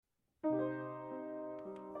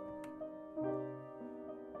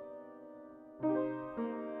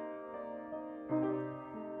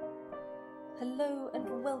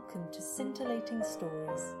Welcome to Scintillating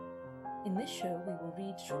Stories. In this show we will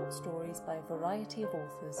read short stories by a variety of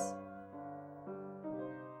authors.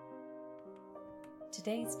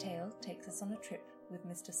 Today's tale takes us on a trip with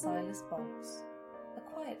Mr. Silas Boggs, a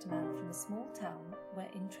quiet man from a small town where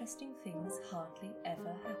interesting things hardly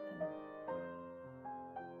ever happen.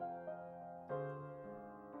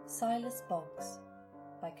 Silas Boggs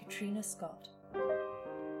by Katrina Scott.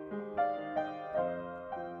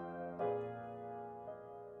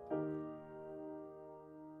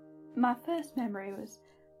 My first memory was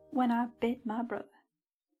when I bit my brother.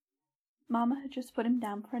 Mama had just put him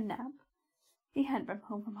down for a nap. He hadn't been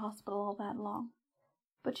home from hospital all that long,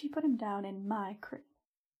 but she put him down in my crib.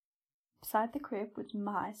 Beside the crib was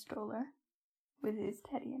my stroller, with his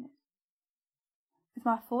teddy in it. With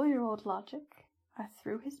my 4-year-old logic, I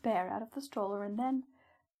threw his bear out of the stroller and then,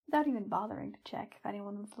 without even bothering to check if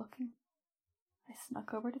anyone was looking, I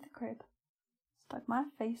snuck over to the crib, stuck my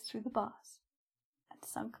face through the bars, and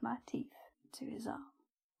sunk my teeth into his arm.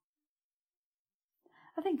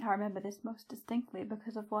 I think I remember this most distinctly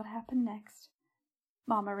because of what happened next.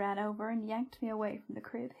 Mama ran over and yanked me away from the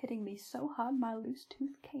crib, hitting me so hard my loose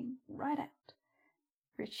tooth came right out.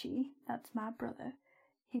 Richie, that's my brother,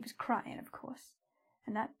 he was crying, of course,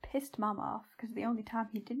 and that pissed Mama off because the only time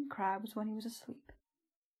he didn't cry was when he was asleep.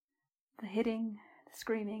 The hitting, the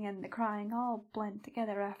screaming, and the crying all blend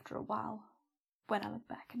together after a while, when I look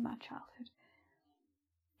back in my childhood.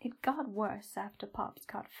 It got worse after Pops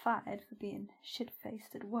got fired for being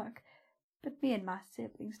shit-faced at work, but me and my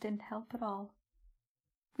siblings didn't help at all.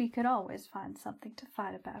 We could always find something to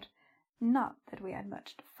fight about, not that we had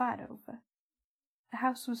much to fight over. The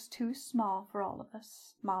house was too small for all of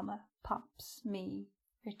us, Mama, Pops, me,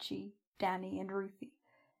 Richie, Danny, and Ruthie.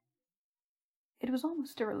 It was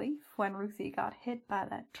almost a relief when Ruthie got hit by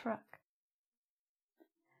that truck.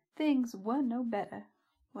 Things were no better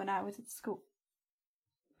when I was at school.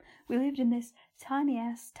 We lived in this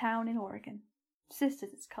tiny-ass town in Oregon.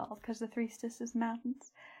 Sisters it's called, 'cause the Three Sisters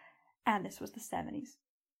Mountains. And this was the 70s.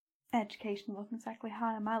 Education wasn't exactly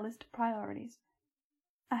high on my list of priorities.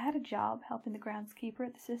 I had a job helping the groundskeeper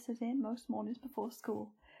at the Sisters Inn most mornings before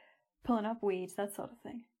school, pulling up weeds, that sort of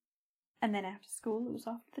thing. And then after school it was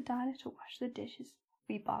off to the diner to wash the dishes.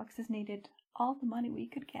 We Boggses needed all the money we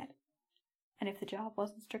could get. And if the job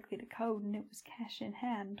wasn't strictly to code and it was cash in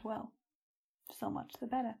hand, well, so much the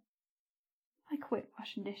better. I quit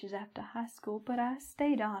washing dishes after high school, but I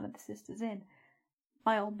stayed on at the Sisters Inn.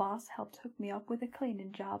 My old boss helped hook me up with a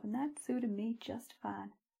cleaning job, and that suited me just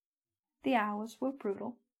fine. The hours were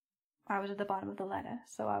brutal. I was at the bottom of the ladder,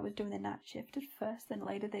 so I was doing the night shift at first, then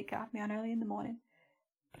later they got me on early in the morning.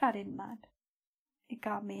 But I didn't mind. It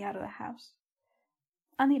got me out of the house.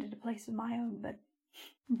 I needed a place of my own, but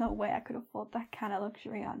no way I could afford that kind of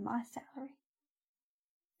luxury on my salary.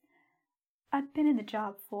 I'd been in the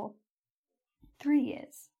job for 3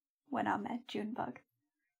 years when I met Junebug.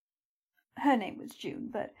 Her name was June,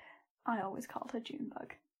 but I always called her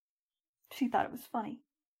Junebug. She thought it was funny.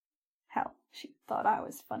 Hell, she thought I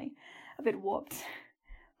was funny. A bit warped.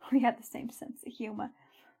 We had the same sense of humor.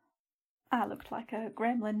 I looked like a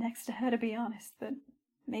gremlin next to her, to be honest, but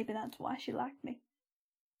maybe that's why she liked me.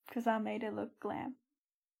 'Cause I made her look glam.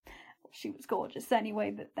 Well, she was gorgeous anyway,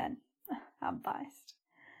 but then, I'm biased.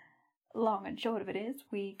 Long and short of it is,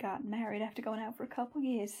 we got married after going out for a couple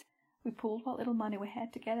years. We pooled what little money we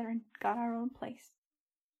had together and got our own place.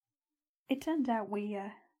 It turned out we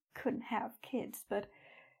couldn't have kids, but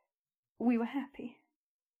we were happy.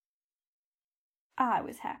 I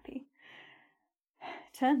was happy.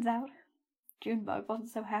 Turns out, Junebug wasn't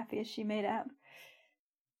so happy as she made out.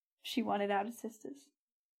 She wanted out of Sisters.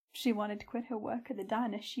 She wanted to quit her work at the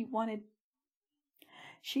diner. She wanted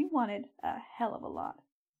a hell of a lot.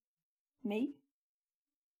 Me?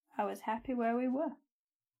 I was happy where we were.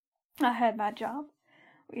 I had my job.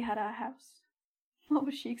 We had our house. What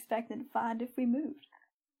was she expecting to find if we moved?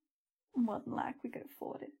 It wasn't like we could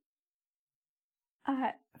afford it.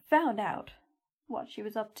 I found out what she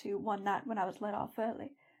was up to one night when I was let off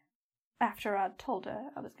early, after I'd told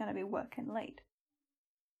her I was going to be working late.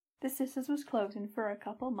 The Sisters was closing for a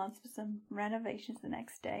couple of months for some renovations the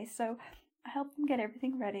next day, so I helped them get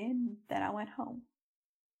everything ready, and then I went home.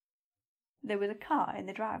 There was a car in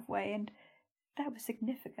the driveway, and that was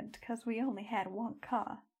significant because we only had one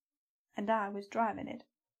car, and I was driving it.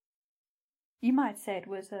 You might say it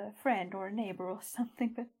was a friend or a neighbor or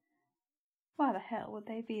something, but why the hell would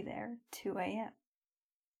they be there at 2 a.m.?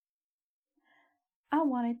 I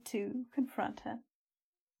wanted to confront her.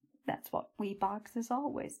 That's what we Boggses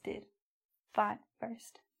always did. Fight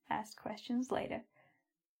first, ask questions later.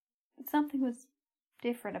 But something was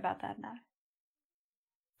different about that night.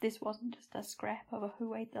 This wasn't just a scrap over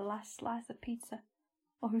who ate the last slice of pizza,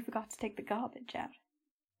 or who forgot to take the garbage out.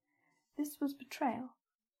 This was betrayal,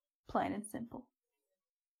 plain and simple.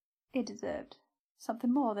 It deserved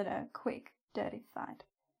something more than a quick, dirty fight.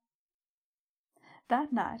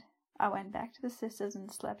 That night, I went back to the sisters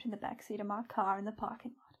and slept in the back seat of my car in the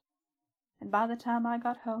parking lot. And by the time I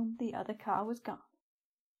got home, the other car was gone.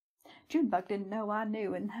 Junebug didn't know I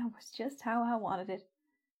knew, and that was just how I wanted it.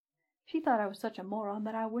 She thought I was such a moron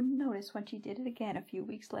that I wouldn't notice when she did it again a few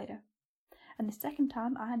weeks later. And the second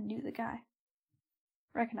time, I knew the guy.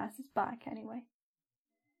 Recognized his bike, anyway.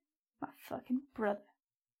 My fucking brother,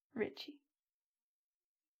 Richie.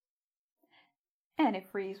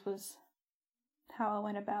 Antifreeze was how I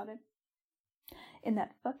went about it. In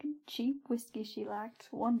that fucking cheap whiskey she liked,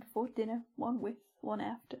 one before dinner, one with, one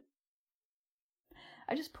after.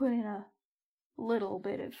 I just put in a little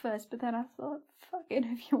bit at first, but then I thought, fuck it,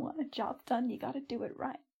 if you want a job done, you gotta do it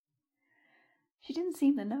right. She didn't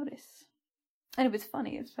seem to notice, and it was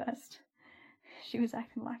funny at first. She was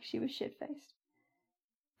acting like she was shit-faced.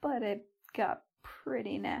 But it got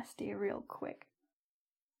pretty nasty real quick.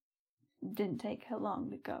 Didn't take her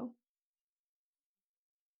long to go.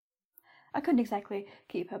 I couldn't exactly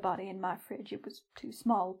keep her body in my fridge, it was too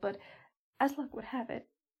small, but as luck would have it,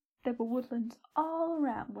 there were woodlands all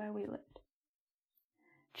around where we lived.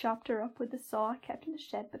 Chopped her up with the saw I kept in the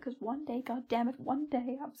shed because one day, goddammit, one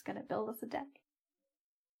day I was going to build us a deck.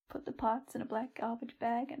 Put the parts in a black garbage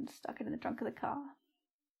bag and stuck it in the trunk of the car.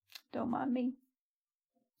 Don't mind me.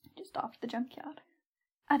 Just off to the junkyard.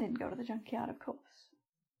 I didn't go to the junkyard, of course.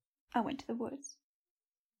 I went to the woods.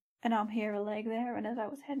 And I'm here a leg there, and as I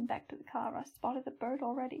was heading back to the car, I spotted a bird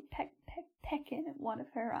already pecking at one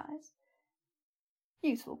of her eyes.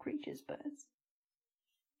 Useful creatures, birds.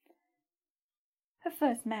 Her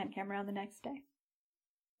first man came around the next day.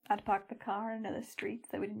 I'd parked the car in another street,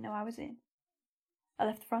 so he didn't know I was in. I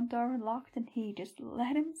left the front door unlocked, and he just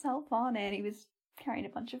let himself on in. He was carrying a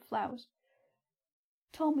bunch of flowers.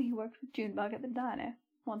 Told me he worked with Junebug at the diner,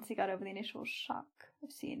 once he got over the initial shock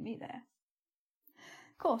of seeing me there.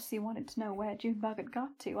 Of course, he wanted to know where Junebug had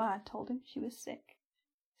got to. I told him she was sick,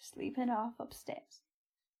 sleeping off upstairs.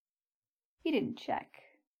 He didn't check.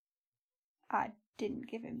 I didn't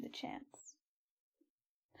give him the chance.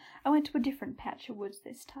 I went to a different patch of woods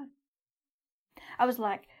this time. I was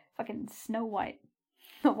like fucking Snow White.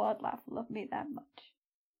 The wildlife loved me that much.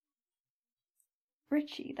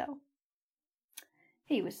 Richie, though,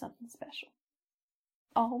 he was something special.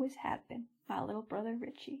 Always had been, my little brother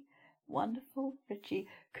Richie. Wonderful Richie.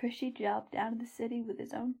 Cushy job down in the city with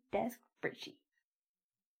his own desk, Richie.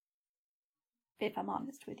 If I'm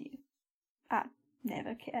honest with you, I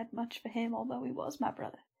never cared much for him, although he was my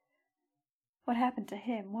brother. What happened to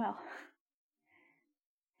him, well,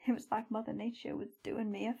 it was like Mother Nature was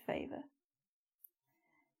doing me a favor.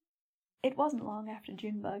 It wasn't long after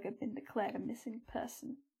Junebug had been declared a missing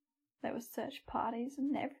person. There were search parties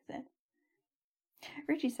and everything.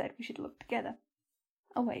 Richie said we should look together,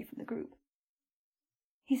 away from the group.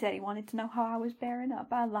 He said he wanted to know how I was bearing up.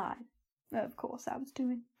 I lied. Of course, I was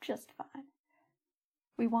doing just fine.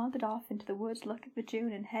 We wandered off into the woods looking for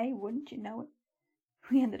June, and hey, wouldn't you know it,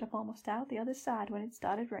 we ended up almost out the other side when it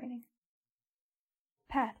started raining.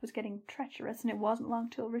 The path was getting treacherous, and it wasn't long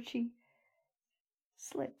till Richie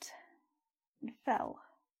slipped and fell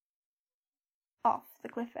off the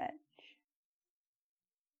cliff edge.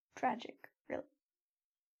 Tragic, really.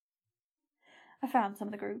 I found some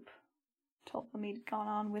of the group, told them he'd gone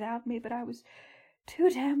on without me, but I was too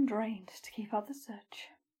damn drained to keep up the search.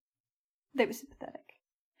 They were sympathetic.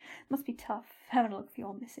 Must be tough having to look for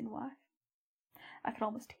your missing wife. I could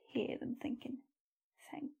almost hear them thinking,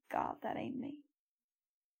 thank God that ain't me.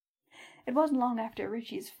 It wasn't long after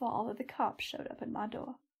Richie's fall that the cops showed up at my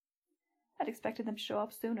door. I'd expected them to show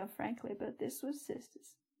up sooner, frankly, but this was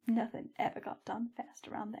sisters. Nothing ever got done fast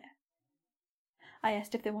around there. I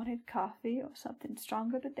asked if they wanted coffee or something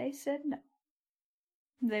stronger, but they said no.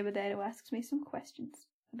 They were there to ask me some questions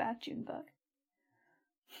about Junebug.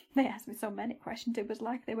 They asked me so many questions it was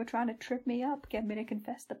like they were trying to trip me up, get me to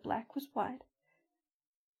confess that black was white.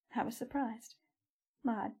 I was surprised.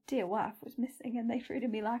 My dear wife was missing, and they treated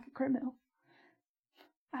me like a criminal.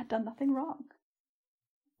 I'd done nothing wrong.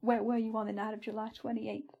 Where were you on the night of July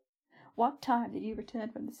 28th? What time did you return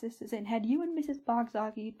from the Sisters' Inn? Had you and Mrs. Boggs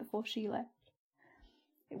argued before she left?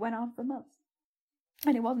 It went on for months.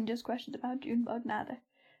 And it wasn't just questions about Junebug, neither.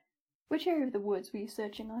 Which area of the woods were you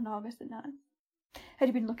searching on August the 9th? Had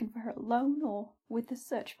you been looking for her alone or with the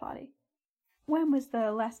search party? When was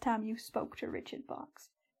the last time you spoke to Richard Boggs?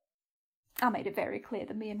 I made it very clear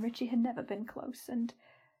that me and Richie had never been close, and,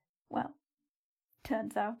 well,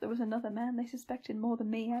 Turns out there was another man they suspected more than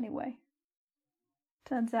me anyway.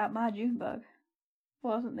 Turns out my Junebug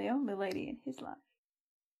wasn't the only lady in his life.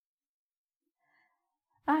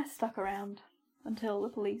 I stuck around until the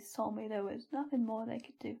police told me there was nothing more they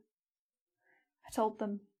could do. I told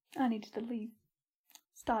them I needed to leave,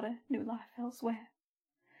 start a new life elsewhere.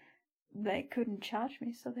 They couldn't charge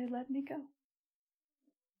me, so they let me go.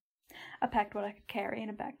 I packed what I could carry in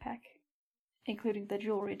a backpack, including the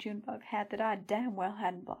jewelry Junebug had that I damn well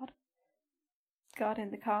hadn't bought. Got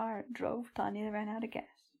in the car and drove till I nearly ran out of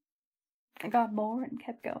gas. I got more and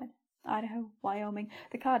kept going. Idaho, Wyoming.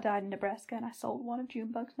 The car died in Nebraska, and I sold one of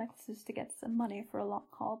Junebug's necklaces to get some money for a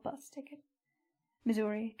long-haul bus ticket.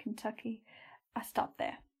 Missouri, Kentucky. I stopped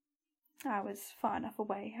there. I was far enough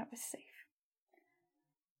away, I was safe.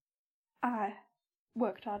 I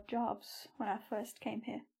worked odd jobs when I first came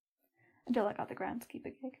here, until I got the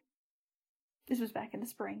groundskeeper gig. This was back in the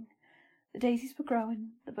spring. The daisies were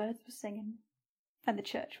growing, the birds were singing, and the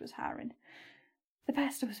church was hiring. The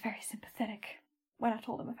pastor was very sympathetic when I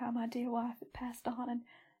told him of how my dear wife had passed on and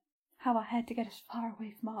how I had to get as far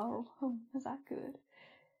away from our old home as I could.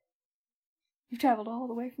 "You've travelled all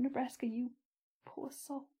the way from Nebraska, you poor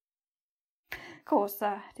soul." Of course,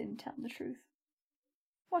 I didn't tell him the truth.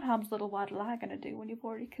 What harm's little white lie going to do when you've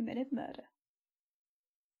already committed murder?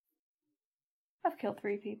 I've killed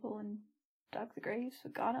 3 people and dug the graves for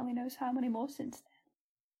God only knows how many more since then.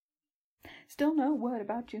 Still no word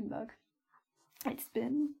about Junebug. It's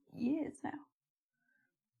been years now.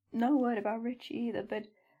 No word about Richie either, but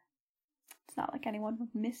it's not like anyone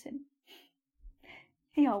went missing.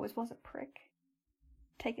 He always was a prick,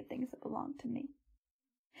 taking things that belonged to me.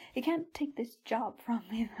 He can't take this job from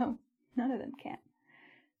me, though. None of them can.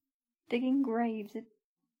 Digging graves, it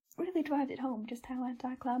really drives it home just how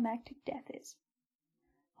anticlimactic death is.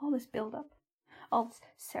 All this build-up, all this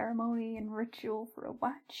ceremony and ritual for a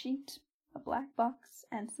white sheet, a black box,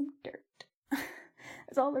 and some dirt.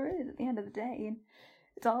 That's all there is at the end of the day, and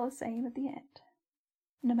it's all the same at the end.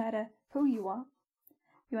 No matter who you are,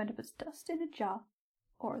 you end up as dust in a jar,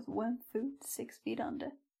 or as worm food 6 feet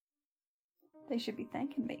under. They should be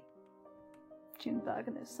thanking me, Junebug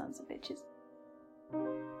and those sons of bitches.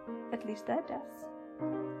 At least their deaths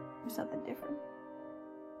were something different.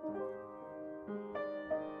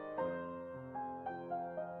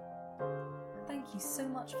 Thank you so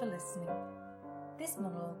much for listening. This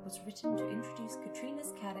monologue was written to introduce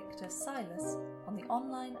Katrina's character Silas on the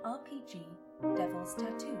online RPG Devil's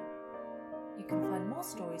Tattoo. You can find more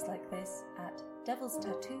stories like this at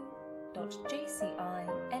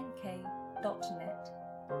devilstattoo.jcink.net.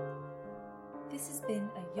 This has been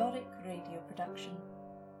a Yorick Radio production.